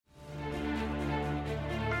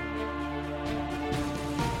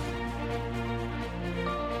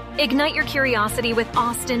Ignite your curiosity with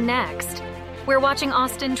Austin Next. We're watching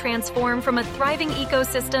Austin transform from a thriving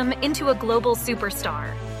ecosystem into a global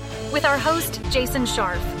superstar. With our host, Jason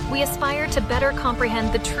Scharf, we aspire to better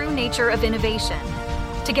comprehend the true nature of innovation.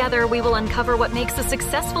 Together, we will uncover what makes a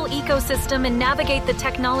successful ecosystem and navigate the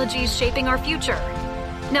technologies shaping our future.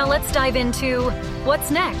 Now let's dive into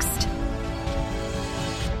what's next.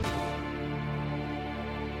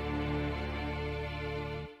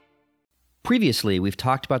 Previously, we've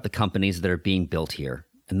talked about the companies that are being built here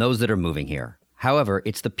and those that are moving here. However,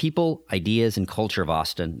 it's the people, ideas, and culture of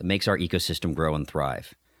Austin that makes our ecosystem grow and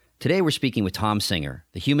thrive. Today, we're speaking with Tom Singer,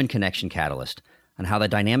 the Human Connection Catalyst, on how the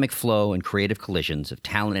dynamic flow and creative collisions of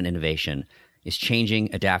talent and innovation is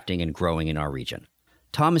changing, adapting, and growing in our region.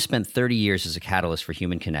 Tom has spent 30 years as a catalyst for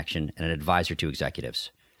human connection and an advisor to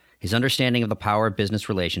executives. His understanding of the power of business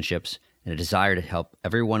relationships and a desire to help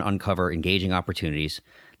everyone uncover engaging opportunities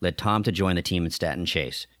led Tom to join the team at Staten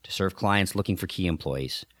Chase to serve clients looking for key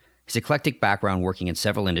employees. His eclectic background working in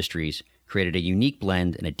several industries created a unique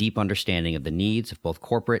blend and a deep understanding of the needs of both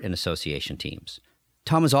corporate and association teams.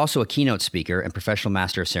 Tom is also a keynote speaker and professional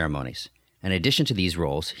master of ceremonies. In addition to these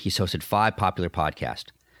roles, he's hosted 5 popular podcasts: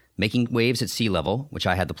 Making Waves at Sea Level, which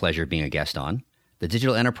I had the pleasure of being a guest on, the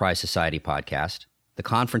Digital Enterprise Society podcast, the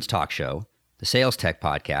Conference Talk Show, the Sales Tech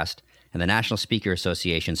podcast, and the National Speaker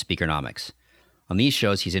Association Speakernomics. On these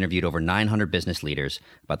shows, he's interviewed over 900 business leaders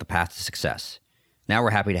about the path to success. Now we're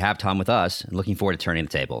happy to have Tom with us and looking forward to turning the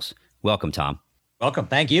tables. Welcome, Tom. Welcome.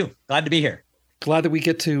 Thank you. Glad to be here. Glad that we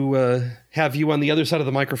get to have you on the other side of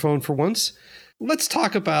the microphone for once. Let's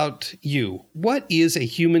talk about you. What is a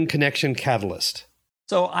human connection catalyst?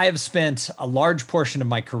 So I have spent a large portion of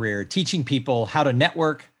my career teaching people how to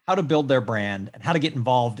network, how to build their brand, and how to get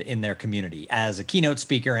involved in their community as a keynote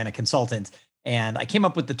speaker and a consultant. And I came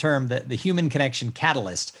up with the term the human connection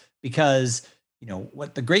catalyst because,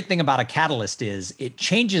 what the great thing about a catalyst is it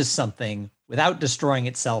changes something without destroying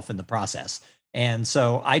itself in the process. And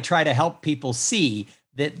so I try to help people see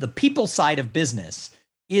that the people side of business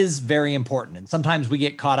is very important. And sometimes we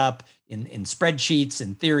get caught up in spreadsheets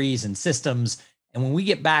and theories and systems. And when we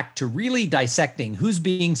get back to really dissecting who's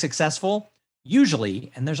being successful,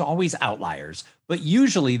 usually, and there's always outliers, but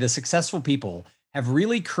usually the successful people have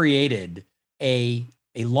really created a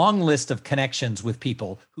long list of connections with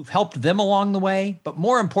people who've helped them along the way, but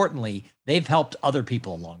more importantly, they've helped other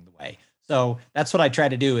people along the way. So that's what I try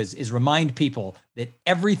to do is remind people that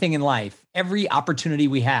everything in life, every opportunity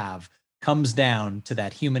we have comes down to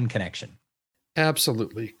that human connection.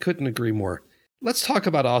 Absolutely. Couldn't agree more. Let's talk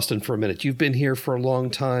about Austin for a minute. You've been here for a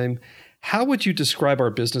long time. How would you describe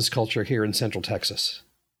our business culture here in Central Texas?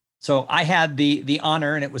 So I had the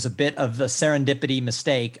honor, and it was a bit of the serendipity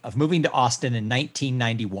mistake, of moving to Austin in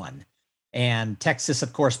 1991. And Texas,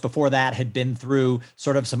 of course, before that had been through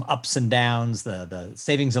sort of some ups and downs, the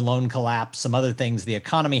savings and loan collapse, some other things. The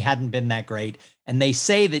economy hadn't been that great. And they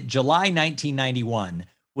say that July 1991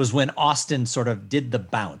 was when Austin sort of did the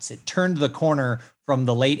bounce. It turned the corner from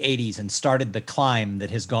the late 80s and started the climb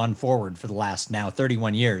that has gone forward for the last now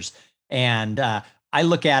 31 years. And I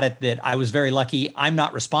look at it that I was very lucky. I'm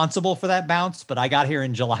not responsible for that bounce, but I got here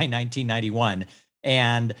in July 1991.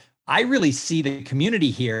 And I really see the community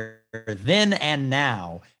here then and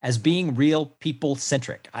now as being real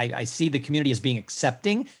people-centric. I see the community as being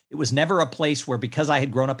accepting. It was never a place where, because I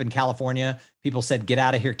had grown up in California, people said, "Get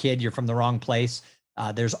out of here, kid, you're from the wrong place."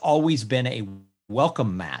 There's always been a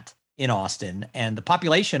welcome mat in Austin. And the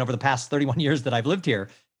population over the past 31 years that I've lived here,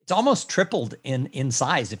 it's almost tripled in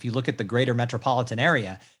size if you look at the greater metropolitan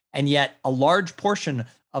area. And yet a large portion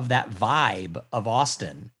of that vibe of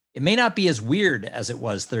Austin, it may not be as weird as it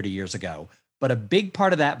was 30 years ago, but a big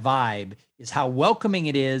part of that vibe is how welcoming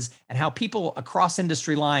it is and how people across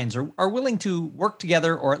industry lines are willing to work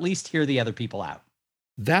together or at least hear the other people out.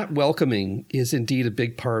 That welcoming is indeed a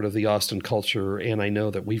big part of the Austin culture, and I know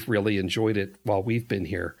that we've really enjoyed it while we've been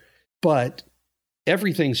here. But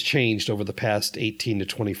everything's changed over the past 18 to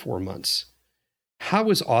 24 months. How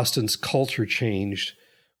has Austin's culture changed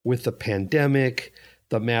with the pandemic,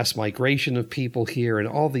 the mass migration of people here, and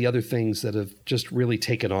all the other things that have just really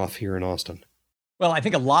taken off here in Austin? Well, I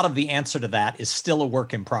think a lot of the answer to that is still a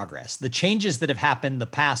work in progress. The changes that have happened the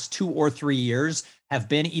past 2 or 3 years have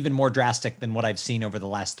been even more drastic than what I've seen over the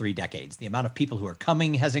last 3 decades. The amount of people who are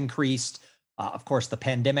coming has increased. Of course, the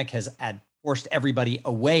pandemic has forced everybody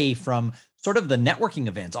away from sort of the networking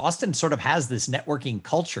events. Austin sort of has this networking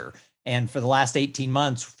culture. And for the last 18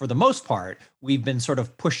 months, for the most part, we've been sort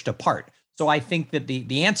of pushed apart. So I think that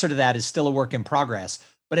the answer to that is still a work in progress.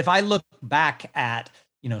 But if I look back at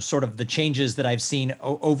sort of the changes that I've seen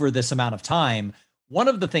over this amount of time, one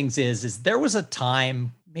of the things is there was a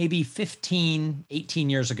time maybe 15, 18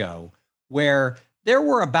 years ago, where there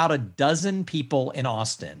were about a dozen people in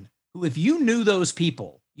Austin who, if you knew those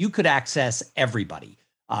people, you could access everybody.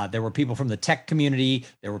 There were people from the tech community.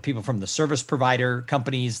 There were people from the service provider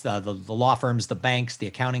companies, the law firms, the banks, the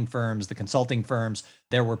accounting firms, the consulting firms.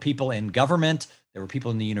 There were people in government. There were people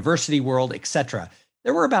in the university world, et cetera.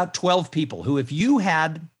 There were about 12 people who, if you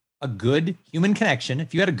had a good human connection,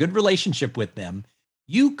 if you had a good relationship with them,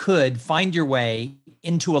 you could find your way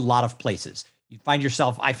into a lot of places.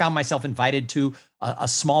 I found myself invited to a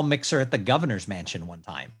small mixer at the governor's mansion one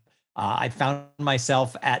time. I found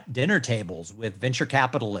myself at dinner tables with venture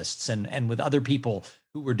capitalists and with other people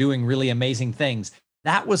who were doing really amazing things.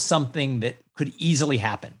 That was something that could easily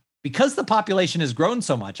happen. Because the population has grown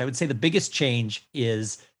so much, I would say the biggest change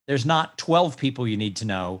is there's not 12 people you need to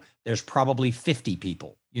know. There's probably 50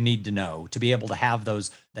 people you need to know to be able to have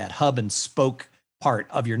that hub and spoke part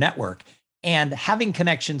of your network. And having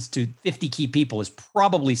connections to 50 key people is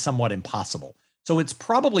probably somewhat impossible. So it's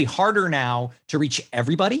probably harder now to reach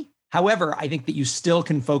everybody. However, I think that you still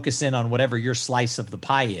can focus in on whatever your slice of the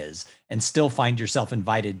pie is and still find yourself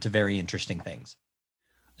invited to very interesting things.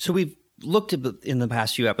 So we've looked at in the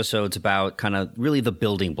past few episodes about kind of really the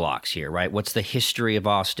building blocks here, right? What's the history of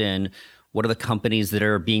Austin? What are the companies that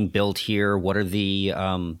are being built here? What are the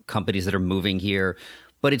companies that are moving here?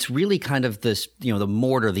 But it's really kind of this, the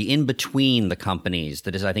mortar, the in-between the companies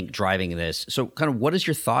that is, I think, driving this. So kind of what is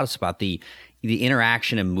your thoughts about the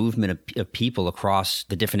interaction and movement of people across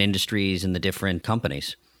the different industries and the different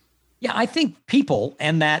companies? Yeah, I think people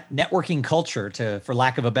and that networking culture, for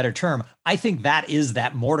lack of a better term, I think that is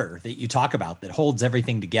that mortar that you talk about that holds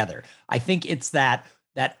everything together. I think it's that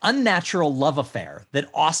unnatural love affair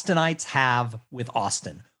that Austinites have with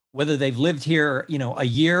Austin, whether they've lived here, a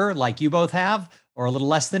year like you both have, or a little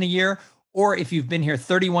less than a year, or if you've been here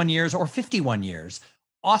 31 years or 51 years.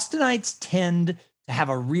 Austinites tend to have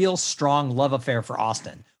a real strong love affair for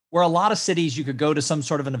Austin, where a lot of cities you could go to some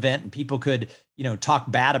sort of an event and people could,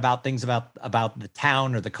 talk bad about things about the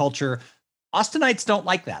town or the culture. Austinites don't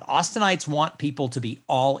like that. Austinites want people to be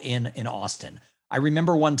all in Austin. I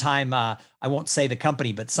remember one time, I won't say the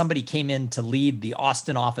company, but somebody came in to lead the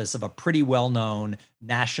Austin office of a pretty well-known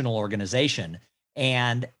national organization.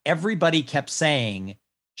 And everybody kept saying,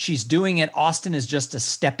 she's doing it. Austin is just a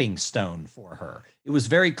stepping stone for her. It was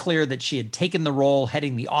very clear that she had taken the role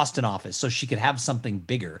heading the Austin office so she could have something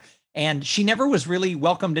bigger. And she never was really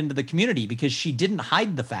welcomed into the community because she didn't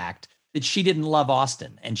hide the fact that she didn't love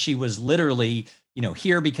Austin. And she was literally,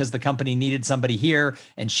 here because the company needed somebody here.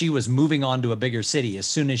 And she was moving on to a bigger city as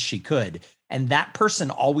soon as she could. And that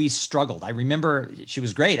person always struggled. I remember she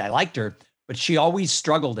was great. I liked her. But she always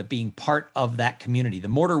struggled at being part of that community. The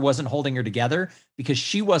mortar wasn't holding her together because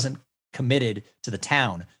she wasn't committed to the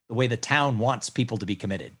town the way the town wants people to be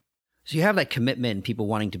committed. So you have that commitment and people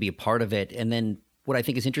wanting to be a part of it. And then what I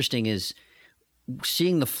think is interesting is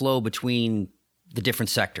seeing the flow between the different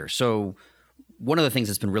sectors. So one of the things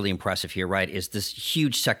that's been really impressive here, right, is this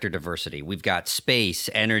huge sector diversity. We've got space,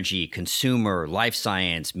 energy, consumer, life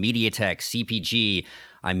science, media tech, CPG.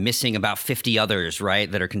 I'm missing about 50 others,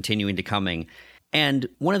 right, that are continuing to coming. And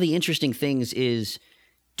one of the interesting things is,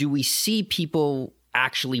 do we see people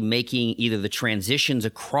actually making either the transitions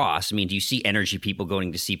across? I mean, do you see energy people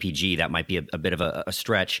going to CPG? That might be a bit of a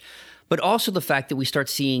stretch. But also the fact that we start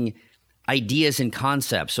seeing ideas and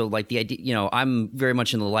concepts. So like the idea, I'm very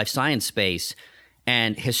much in the life science space.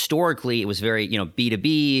 And historically, it was very,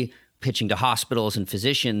 B2B, pitching to hospitals and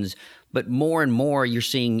physicians. But more and more, you're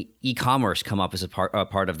seeing e-commerce come up as a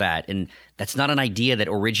part of that. And that's not an idea that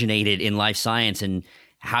originated in life science, and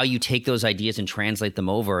how you take those ideas and translate them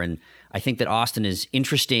over. And I think that Austin is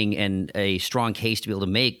interesting and a strong case to be able to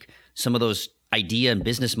make some of those idea and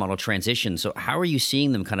business model transitions. So how are you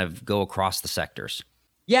seeing them kind of go across the sectors?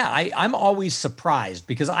 Yeah, I'm always surprised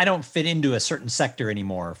because I don't fit into a certain sector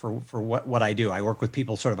anymore for what I do. I work with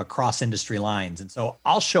people sort of across industry lines. And so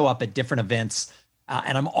I'll show up at different events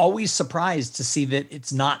and I'm always surprised to see that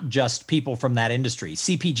it's not just people from that industry.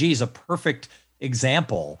 CPG is a perfect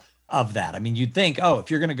example of that. I mean, you'd think, if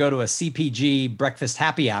you're going to go to a CPG breakfast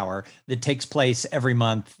happy hour that takes place every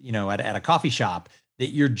month, at a coffee shop,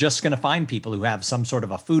 that you're just going to find people who have some sort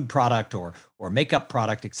of a food product or makeup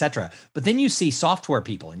product, et cetera. But then you see software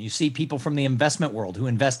people and you see people from the investment world who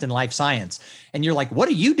invest in life science. And you're like, what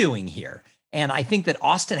are you doing here? And I think that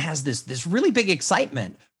Austin has this really big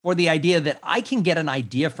excitement for the idea that I can get an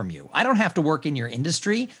idea from you. I don't have to work in your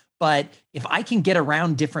industry, but if I can get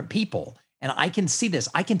around different people And I can see this.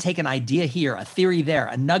 I can take an idea here, a theory there,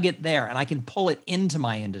 a nugget there, and I can pull it into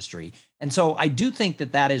my industry. And so I do think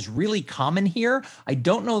that that is really common here. I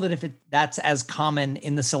don't know that that's as common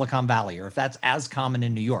in the Silicon Valley or if that's as common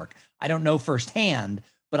in New York. I don't know firsthand,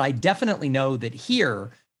 but I definitely know that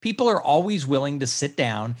here, people are always willing to sit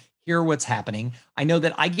down, hear what's happening. I know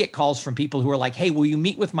that I get calls from people who are like, hey, will you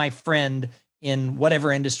meet with my friend in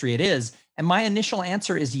whatever industry it is? And my initial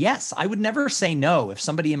answer is yes. I would never say no if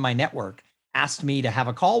somebody in my network asked me to have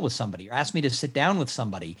a call with somebody or asked me to sit down with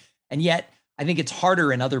somebody. And yet I think it's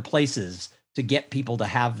harder in other places to get people to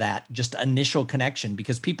have that just initial connection,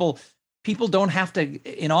 because people don't have to,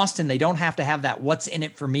 in Austin, they don't have to have that what's in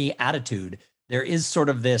it for me attitude. There is sort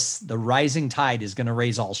of this, the rising tide is going to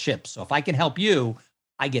raise all ships. So if I can help you,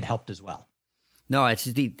 I get helped as well. No, I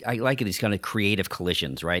like these kind of creative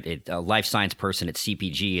collisions, right? A life science person at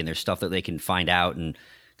CPG, and there's stuff that they can find out and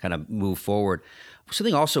kind of move forward.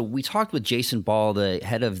 Something also, we talked with Jason Ball, the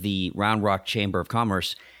head of the Round Rock Chamber of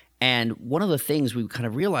Commerce, and one of the things we kind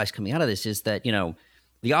of realized coming out of this is that,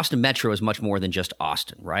 the Austin Metro is much more than just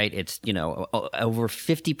Austin, right? It's, over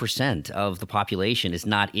 50% of the population is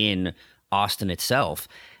not in Austin itself.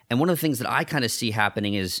 And one of the things that I kind of see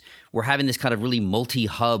happening is we're having this kind of really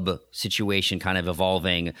multi-hub situation kind of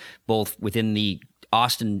evolving both within the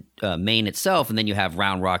Austin, Maine itself, and then you have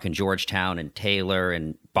Round Rock and Georgetown and Taylor,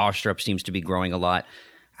 and Bastrop seems to be growing a lot.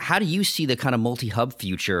 How do you see the kind of multi-hub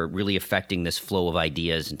future really affecting this flow of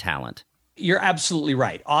ideas and talent? You're absolutely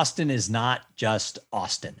right. Austin is not just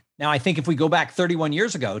Austin. Now, I think if we go back 31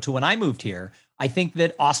 years ago to when I moved here, I think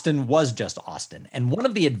that Austin was just Austin. And one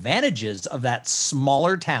of the advantages of that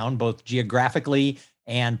smaller town, both geographically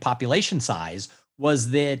and population size, was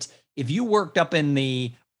that if you worked up in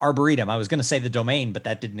the Arboretum, I was going to say the Domain, but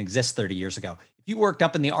that didn't exist 30 years ago. If you worked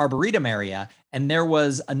up in the Arboretum area and there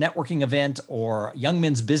was a networking event or Young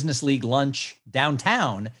Men's Business League lunch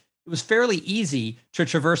downtown, it was fairly easy to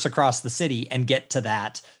traverse across the city and get to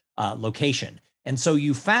that location. And so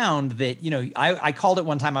you found that, I called it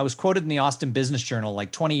one time, I was quoted in the Austin Business Journal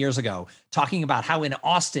like 20 years ago, talking about how in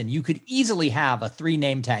Austin, you could easily have a 3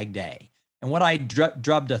 name tag day. And what I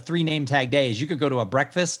drubbed a 3 name tag day is you could go to a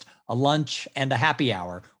breakfast, a lunch, and a happy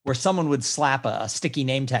hour where someone would slap a sticky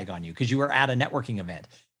name tag on you because you were at a networking event.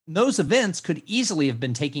 And those events could easily have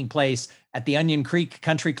been taking place at the Onion Creek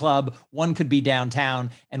Country Club. One could be downtown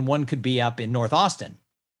and one could be up in North Austin.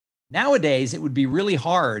 Nowadays, it would be really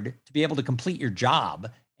hard to be able to complete your job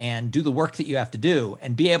and do the work that you have to do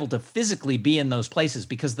and be able to physically be in those places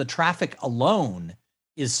because the traffic alone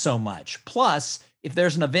is so much. Plus, if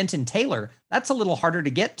there's an event in Taylor, that's a little harder to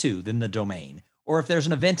get to than the Domain. Or if there's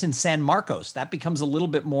an event in San Marcos, that becomes a little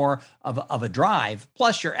bit more of a drive.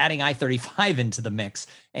 Plus, you're adding I-35 into the mix.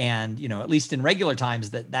 And, at least in regular times,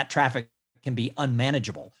 that traffic can be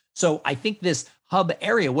unmanageable. So I think this hub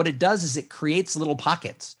area, what it does is it creates little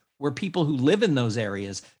pockets where people who live in those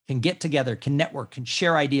areas can get together, can network, can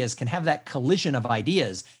share ideas, can have that collision of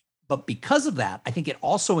ideas. But because of that, I think it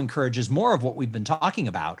also encourages more of what we've been talking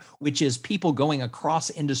about, which is people going across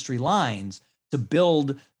industry lines to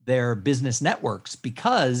build their business networks,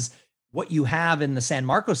 because what you have in the San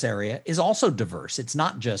Marcos area is also diverse. It's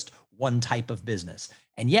not just one type of business.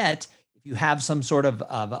 And yet, if you have some sort of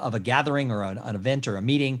a gathering or an event or a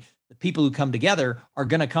meeting, the people who come together are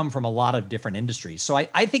going to come from a lot of different industries. So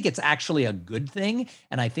I think it's actually a good thing,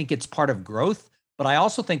 and I think it's part of growth. But I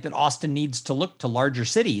also think that Austin needs to look to larger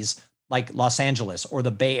cities like Los Angeles or the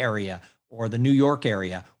Bay Area or the New York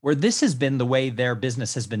area, where this has been the way their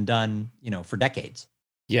business has been done, for decades.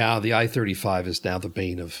 Yeah, the I-35 is now the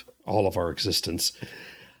bane of all of our existence.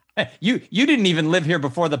 You didn't even live here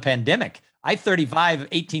before the pandemic. I-35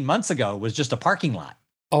 18 months ago was just a parking lot.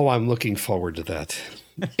 Oh, I'm looking forward to that.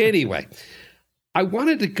 Anyway, I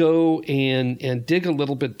wanted to go and dig a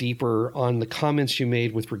little bit deeper on the comments you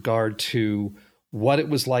made with regard to what it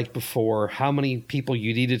was like before, how many people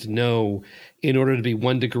you needed to know in order to be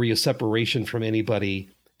 1 degree of separation from anybody,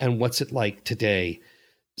 and what's it like today.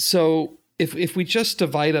 So if we just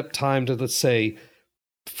divide up time to, let's say,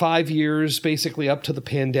 5 years, basically up to the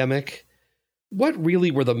pandemic, what really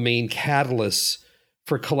were the main catalysts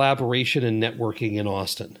for collaboration and networking in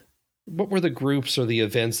Austin? What were the groups or the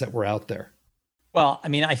events that were out there? Well, I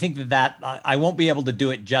mean, I think that I won't be able to do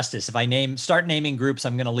it justice. If I start naming groups,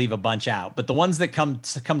 I'm going to leave a bunch out. But the ones that come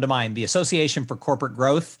to mind, the Association for Corporate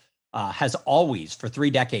Growth has always, for 3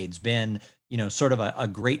 decades, been sort of a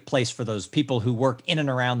great place for those people who work in and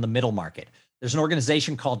around the middle market. There's an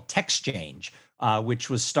organization called TechSchange, which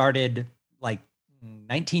was started like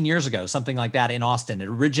 19 years ago, something like that, in Austin. It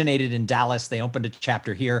originated in Dallas. They opened a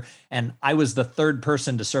chapter here, and I was the third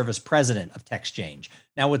person to serve as president of TexChange.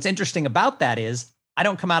 Now, what's interesting about that is I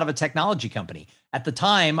don't come out of a technology company. At the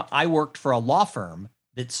time, I worked for a law firm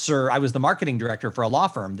I was the marketing director for a law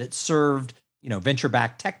firm that served,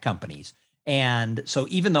 venture-backed tech companies. And so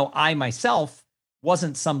even though I myself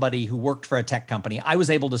wasn't somebody who worked for a tech company, I was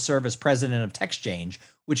able to serve as president of TexChange,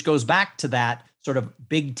 which goes back to that sort of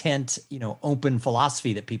big tent, open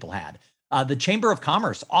philosophy that people had. The Chamber of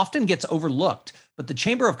Commerce often gets overlooked, but the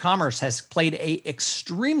Chamber of Commerce has played an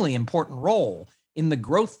extremely important role in the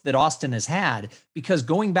growth that Austin has had, because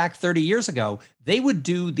going back 30 years ago, they would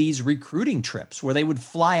do these recruiting trips where they would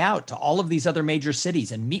fly out to all of these other major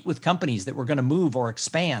cities and meet with companies that were going to move or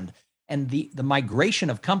expand. And the migration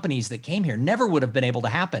of companies that came here never would have been able to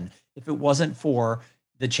happen if it wasn't for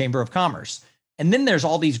the Chamber of Commerce. And then there's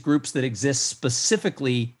all these groups that exist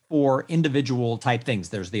specifically for individual type things.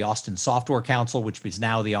 There's the Austin Software Council, which is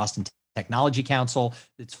now the Austin Technology Council,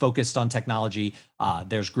 that's focused on technology.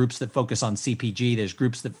 There's groups that focus on CPG. There's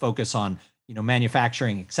groups that focus on,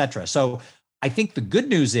 manufacturing, et cetera. So I think the good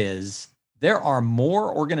news is there are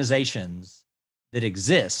more organizations that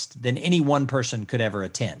exist than any one person could ever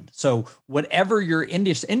attend. So whatever your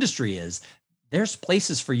industry is, there's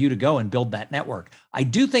places for you to go and build that network. I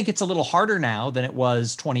do think it's a little harder now than it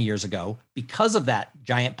was 20 years ago because of that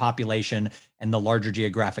giant population and the larger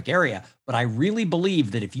geographic area. But I really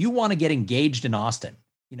believe that if you want to get engaged in Austin,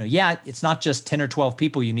 it's not just 10 or 12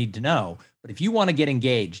 people you need to know, but if you want to get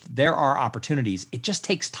engaged, there are opportunities. It just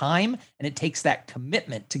takes time, and it takes that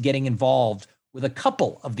commitment to getting involved with a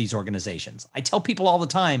couple of these organizations. I tell people all the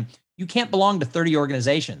time, you can't belong to 30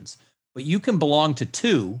 organizations, but you can belong to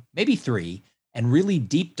 2, maybe 3, and really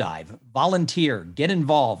deep dive, volunteer, get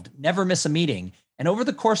involved, never miss a meeting. And over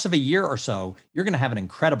the course of a year or so, you're going to have an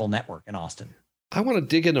incredible network in Austin. I want to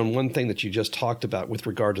dig in on one thing that you just talked about with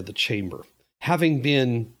regard to the chamber. Having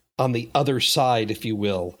been on the other side, if you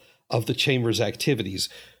will, of the chamber's activities,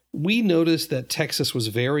 we noticed that Texas was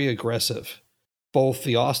very aggressive, both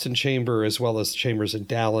the Austin Chamber as well as chambers in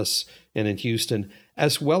Dallas and in Houston,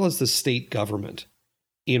 as well as the state government,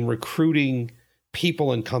 in recruiting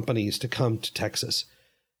people and companies to come to Texas.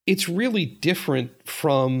 It's really different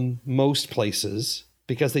from most places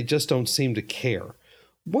because they just don't seem to care.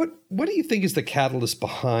 What do you think is the catalyst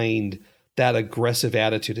behind that aggressive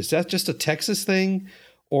attitude? Is that just a Texas thing,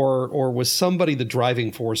 or was somebody the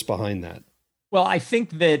driving force behind that? Well, I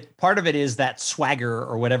think that part of it is that swagger,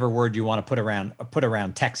 or whatever word you want to put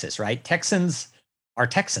around Texas, right? Texans are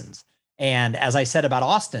Texans. And as I said about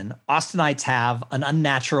Austin, Austinites have an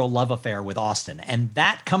unnatural love affair with Austin. And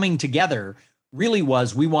that coming together really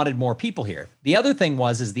was, we wanted more people here. The other thing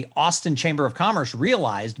is the Austin Chamber of Commerce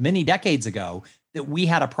realized many decades ago that we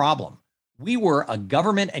had a problem. We were a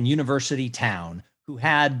government and university town who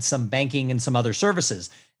had some banking and some other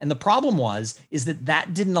services. And the problem is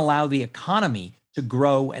that didn't allow the economy to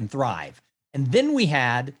grow and thrive. And then we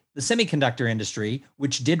had the semiconductor industry,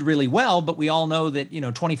 which did really well, but we all know that,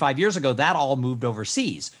 25 years ago, that all moved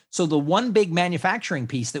overseas. So the one big manufacturing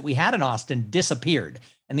piece that we had in Austin disappeared.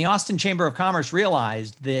 And the Austin Chamber of Commerce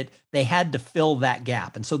realized that they had to fill that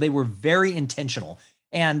gap. And so they were very intentional.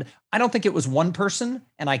 And I don't think it was one person,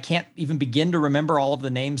 and I can't even begin to remember all of the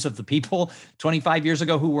names of the people 25 years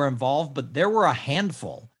ago who were involved, but there were a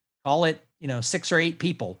handful, call it, 6 or 8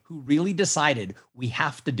 people who really decided we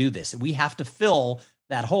have to do this. We have to fill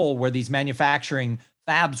that hole where these manufacturing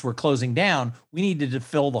fabs were closing down. We needed to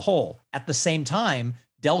fill the hole. At the same time,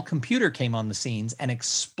 Dell Computer came on the scenes and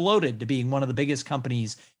exploded to being one of the biggest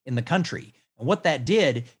companies in the country. And what that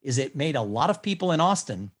did is it made a lot of people in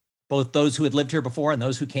Austin, both those who had lived here before and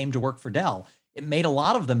those who came to work for Dell, it made a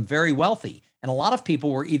lot of them very wealthy. And a lot of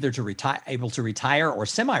people were either able to retire or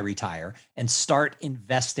semi-retire and start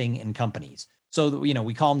investing in companies. So,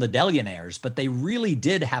 we call them the Dellionaires, but they really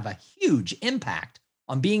did have a huge impact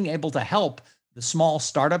on being able to help the small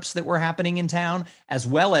startups that were happening in town, as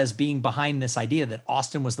well as being behind this idea that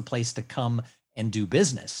Austin was the place to come and do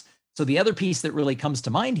business. So the other piece that really comes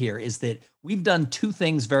to mind here is that we've done 2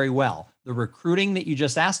 things very well. The recruiting that you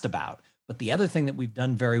just asked about, but the other thing that we've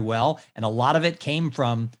done very well, and a lot of it came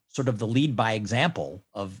from sort of the lead by example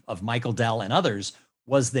of Michael Dell and others,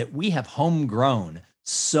 was that we have homegrown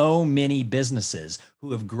so many businesses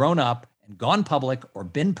who have grown up and gone public or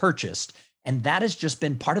been purchased. And that has just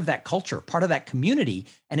been part of that culture, part of that community.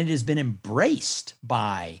 And it has been embraced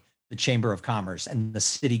by the Chamber of Commerce and the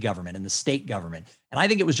city government and the state government. And I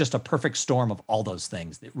think it was just a perfect storm of all those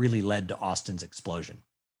things that really led to Austin's explosion.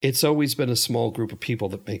 It's always been a small group of people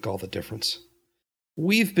that make all the difference.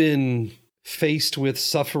 We've been faced with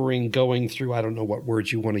suffering, going through, I don't know what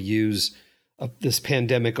words you want to use, this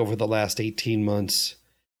pandemic over the last 18 months.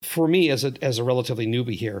 For me, as a relatively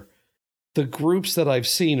newbie here, the groups that I've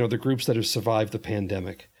seen are the groups that have survived the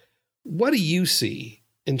pandemic. What do you see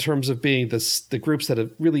in terms of being the groups that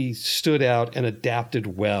have really stood out and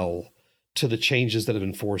adapted well to the changes that have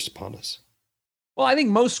been forced upon us? Well, I think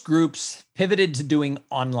most groups pivoted to doing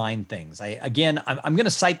online things. I'm going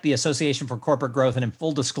to cite the Association for Corporate Growth, and in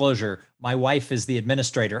full disclosure, my wife is the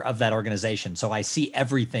administrator of that organization. So I see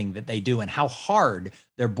everything that they do and how hard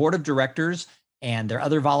their board of directors and their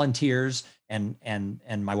other volunteers and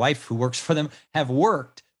my wife who works for them have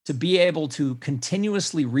worked to be able to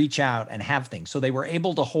continuously reach out and have things. So they were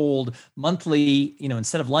able to hold monthly,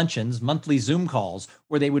 instead of luncheons, monthly Zoom calls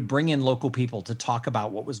where they would bring in local people to talk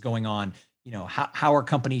about what was going on. How are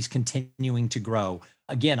companies continuing to grow?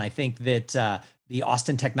 Again, I think that the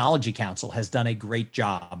Austin Technology Council has done a great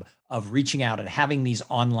job of reaching out and having these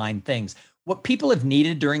online things. What people have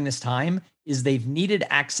needed during this time is they've needed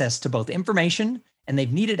access to both information and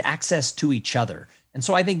they've needed access to each other. And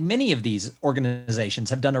so I think many of these organizations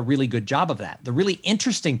have done a really good job of that. The really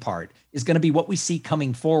interesting part is going to be what we see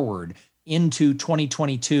coming forward into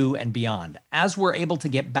 2022 and beyond. As we're able to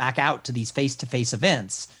get back out to these face-to-face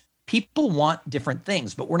events, people want different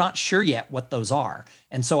things, but we're not sure yet what those are.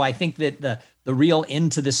 And so I think that the real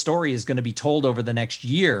end to this story is going to be told over the next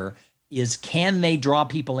year is, can they draw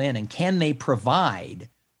people in and can they provide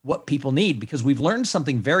what people need? Because we've learned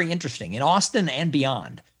something very interesting in Austin and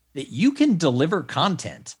beyond, that you can deliver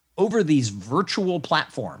content over these virtual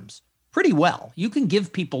platforms pretty well. You can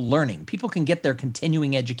give people learning. People can get their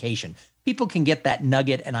continuing education. People can get that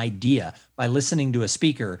nugget and idea by listening to a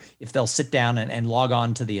speaker if they'll sit down and log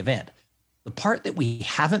on to the event. The part that we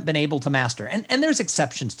haven't been able to master, and there's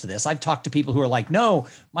exceptions to this. I've talked to people who are like, no,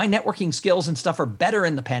 my networking skills and stuff are better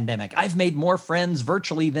in the pandemic. I've made more friends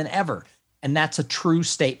virtually than ever. And that's a true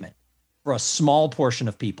statement for a small portion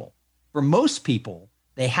of people. For most people,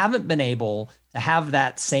 they haven't been able to have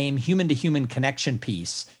that same human-to-human connection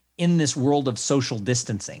piece in this world of social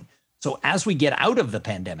distancing. So as we get out of the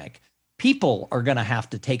pandemic, people are going to have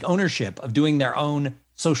to take ownership of doing their own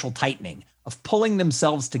social tightening, of pulling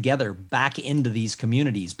themselves together back into these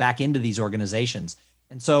communities, back into these organizations.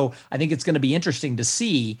 And so I think it's going to be interesting to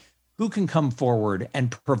see who can come forward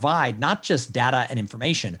and provide not just data and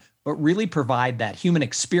information, but really provide that human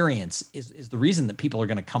experience is the reason that people are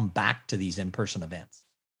going to come back to these in-person events.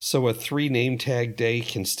 So a 3 name tag day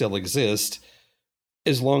can still exist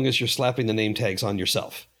as long as you're slapping the name tags on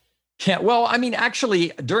yourself. Yeah, well, I mean,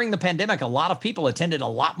 actually, during the pandemic, a lot of people attended a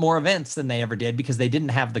lot more events than they ever did because they didn't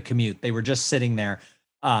have the commute. They were just sitting there.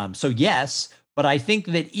 So yes, but I think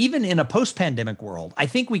that even in a post-pandemic world, I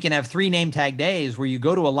think we can have 3 name tag days where you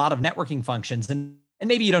go to a lot of networking functions and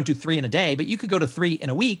maybe you don't do 3 in a day, but you could go to 3 in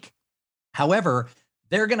a week. However,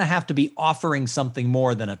 they're going to have to be offering something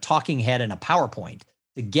more than a talking head and a PowerPoint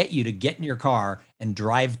to get you to get in your car and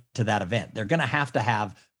drive to that event. They're going to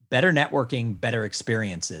have better networking, better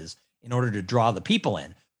experiences in order to draw the people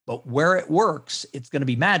in. But where it works, it's going to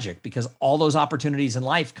be magic because all those opportunities in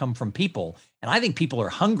life come from people. And I think people are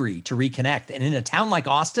hungry to reconnect. And in a town like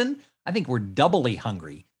Austin, I think we're doubly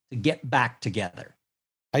hungry to get back together.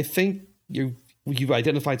 I think you've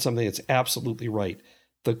identified something that's absolutely right.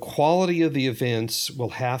 The quality of the events will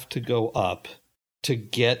have to go up to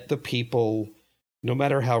get the people, no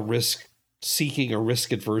matter how risk-seeking or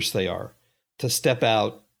risk-adverse they are, to step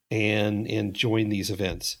out and join these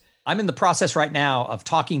events. I'm in the process right now of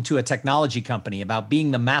talking to a technology company about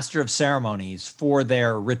being the master of ceremonies for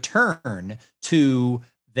their return to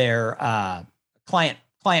their client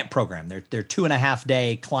program, their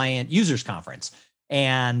 2.5-day client users conference.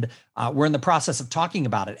 And we're in the process of talking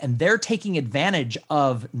about it. And they're taking advantage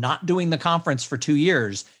of not doing the conference for 2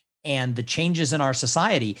 years and the changes in our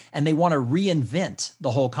society. And they want to reinvent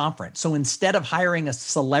the whole conference. So instead of hiring a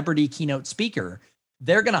celebrity keynote speaker,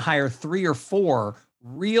 they're going to hire 3 or 4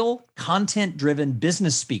 real content-driven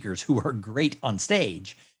business speakers who are great on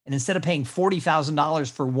stage. And instead of paying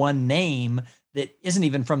 $40,000 for one name that isn't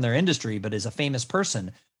even from their industry, but is a famous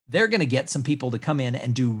person, they're going to get some people to come in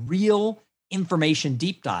and do real information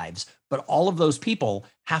deep dives. But all of those people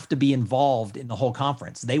have to be involved in the whole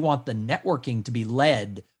conference. They want the networking to be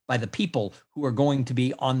led by the people who are going to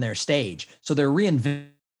be on their stage. So they're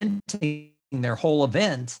reinventing their whole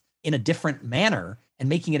event in a different manner and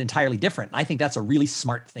making it entirely different. And I think that's a really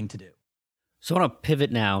smart thing to do. So I want to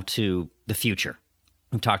pivot now to the future.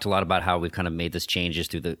 We've talked a lot about how we've kind of made this changes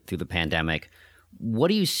through the pandemic. What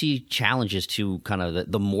do you see challenges to kind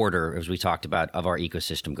of the mortar, as we talked about, of our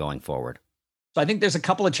ecosystem going forward? So I think there's a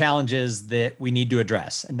couple of challenges that we need to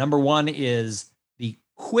address. And number one is the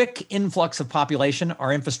quick influx of population.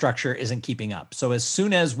 Our infrastructure isn't keeping up. So as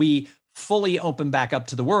soon as we fully open back up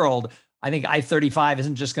to the world, I think I-35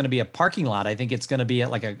 isn't just going to be a parking lot. I think it's going to be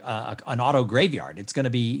like an auto graveyard. It's going to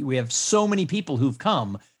be, we have so many people who've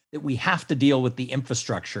come that we have to deal with the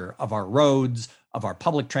infrastructure of our roads, of our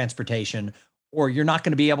public transportation, or you're not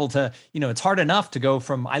going to be able to, it's hard enough to go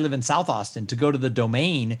from, I live in South Austin, to go to the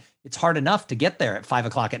Domain. It's hard enough to get there at 5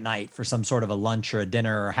 o'clock at night for some sort of a lunch or a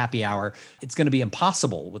dinner or happy hour. It's going to be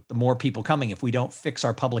impossible with the more people coming if we don't fix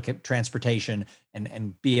our public transportation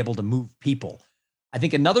and be able to move people. I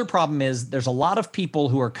think another problem is there's a lot of people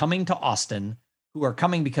who are coming to Austin who are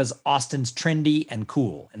coming because Austin's trendy and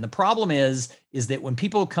cool. And the problem is that when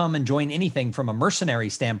people come and join anything from a mercenary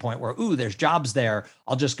standpoint where, there's jobs there,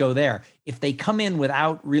 I'll just go there. If they come in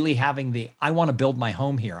without really having I want to build my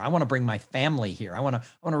home here, I want to bring my family here, I want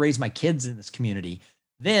to raise my kids in this community,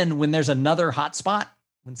 then when there's another hot spot,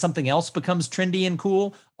 when something else becomes trendy and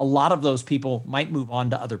cool, a lot of those people might move on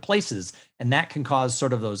to other places. And that can cause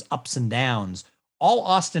sort of those ups and downs. All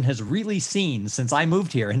Austin has really seen since I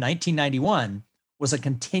moved here in 1991 was a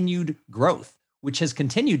continued growth, which has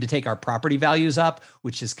continued to take our property values up,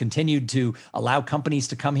 which has continued to allow companies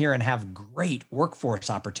to come here and have great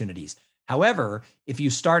workforce opportunities. However, if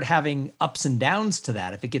you start having ups and downs to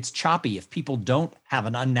that, if it gets choppy, if people don't have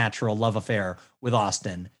an unnatural love affair with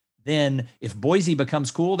Austin, then if Boise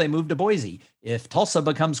becomes cool, they move to Boise. If Tulsa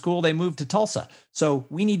becomes cool, they move to Tulsa. So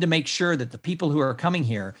we need to make sure that the people who are coming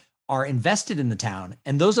here are invested in the town.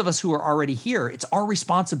 And those of us who are already here, it's our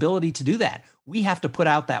responsibility to do that. We have to put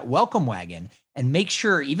out that welcome wagon and make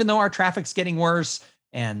sure, even though our traffic's getting worse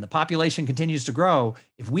and the population continues to grow,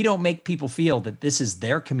 if we don't make people feel that this is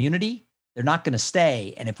their community, they're not going to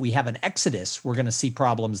stay. And if we have an exodus, we're going to see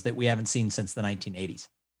problems that we haven't seen since the 1980s.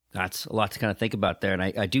 That's a lot to kind of think about there. And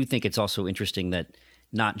I do think it's also interesting that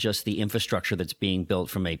not just the infrastructure that's being built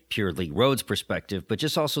from a purely roads perspective, but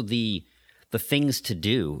just also the things to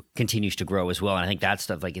do continues to grow as well. And I think that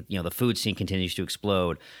stuff, like, the food scene continues to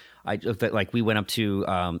explode. We went up to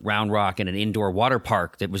Round Rock and an indoor water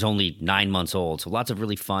park that was only 9 months old. So lots of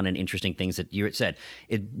really fun and interesting things that you had said.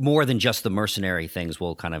 More than just the mercenary things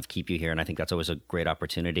will kind of keep you here. And I think that's always a great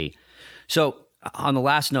opportunity. So on the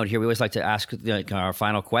last note here, we always like to ask our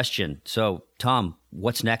final question. So Tom,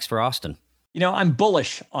 what's next for Austin? I'm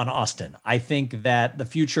bullish on Austin. I think that the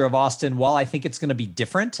future of Austin, while I think it's going to be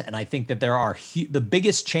different, and I think that there are the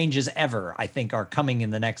biggest changes ever, I think, are coming in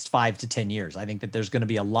the next 5 to 10 years. I think that there's going to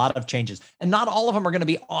be a lot of changes, and not all of them are going to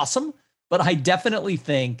be awesome, but I definitely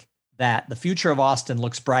think that the future of Austin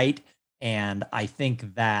looks bright. And I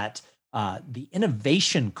think that the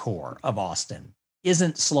innovation core of Austin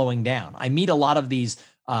isn't slowing down. I meet a lot of these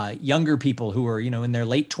younger people who are, in their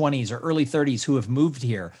late 20s or early 30s who have moved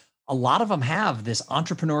here. A lot of them have this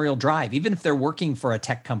entrepreneurial drive. Even if they're working for a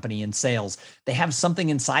tech company in sales, they have something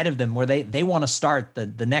inside of them where they want to start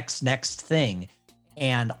the next thing.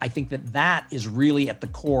 And I think that is really at the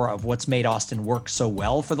core of what's made Austin work so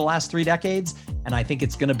well for the last 3 decades. And I think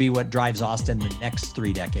it's going to be what drives Austin the next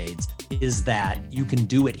 3 decades, is that you can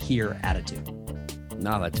do it here attitude.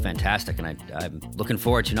 No, that's fantastic. And I'm looking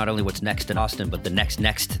forward to not only what's next in Austin, but the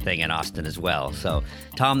next thing in Austin as well. So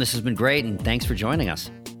Tom, this has been great. And thanks for joining us.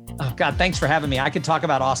 Oh God, thanks for having me. I could talk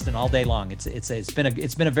about Austin all day long. It's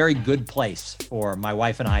been a very good place for my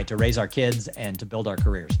wife and I to raise our kids and to build our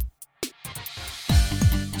careers.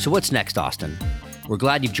 So what's next, Austin? We're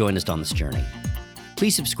glad you've joined us on this journey.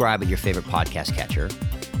 Please subscribe at your favorite podcast catcher,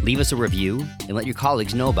 leave us a review, and let your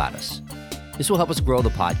colleagues know about us. This will help us grow the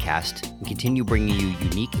podcast and continue bringing you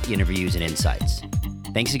unique interviews and insights.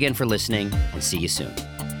 Thanks again for listening, and see you soon.